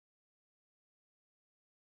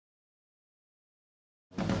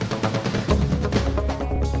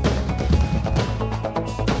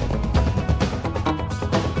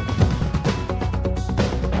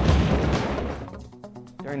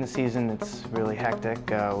the season, it's really hectic.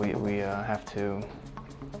 We have to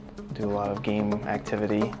do a lot of game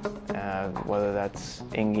activity, whether that's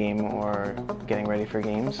in-game or getting ready for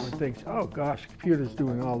games. One thinks, oh gosh, the computer's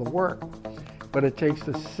doing all the work. But it takes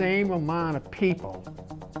the same amount of people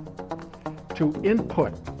to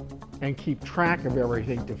input and keep track of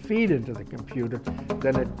everything to feed into the computer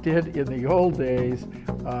than it did in the old days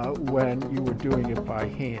when you were doing it by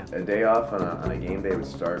hand. A day off on a game day would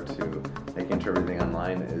start to making sure everything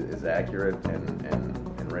online is accurate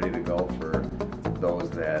and ready to go for those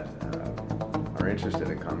that are interested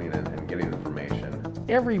in coming and getting information.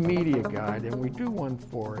 Every media guide, and we do one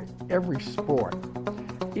for every sport,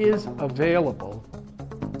 is available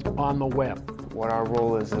on the web. What our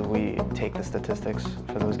role is that we take the statistics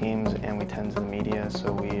for those games and we tend to the media,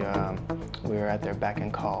 so we are at their beck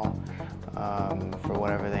and call for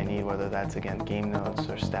whatever they need, whether that's, again, game notes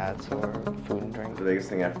or stats or food and drink. The biggest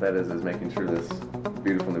thing after that is making sure this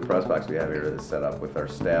beautiful new press box we have here is set up with our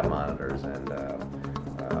stat monitors and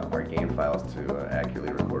our game files to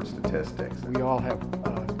accurately record statistics. We all have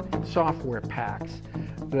software packs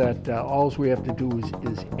that all we have to do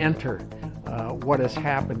is enter what has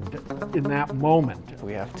happened in that moment.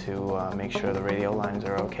 We have to make sure the radio lines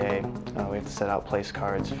are okay. We have to set out place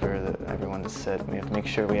cards for everyone to sit. We have to make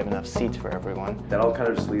sure we have enough seats for everyone. That all kind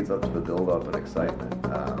of just leads up to the build-up and excitement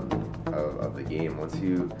of the game. Once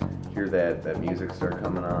you hear that music start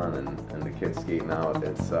coming on and the kids skating out,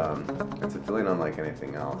 it's a feeling unlike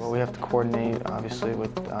anything else. Well, we have to coordinate, obviously,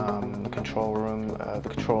 with the control room. The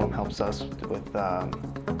control room helps us with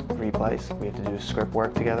replays. We have to do script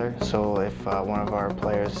work together, so if one of our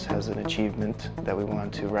players has an achievement that we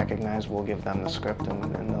want to recognize, we'll give them the script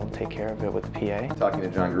and they'll take care of it with the PA. Talking to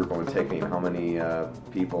John Group on taking how many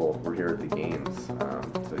people were here at the games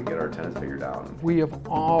to get our attendance figured out. We have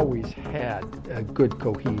always had a good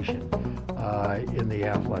cohesion in the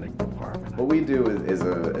athletic department. What we do is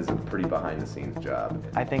a pretty behind-the-scenes job.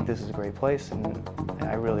 I think this is a great place, and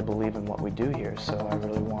I really believe in what we do here, so I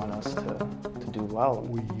really want us to do well.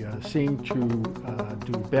 We seem to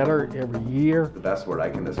do better every year. The best word I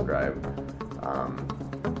can describe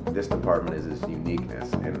this department is its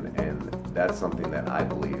uniqueness, and that's something that I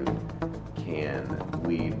believe can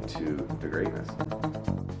lead to greatness.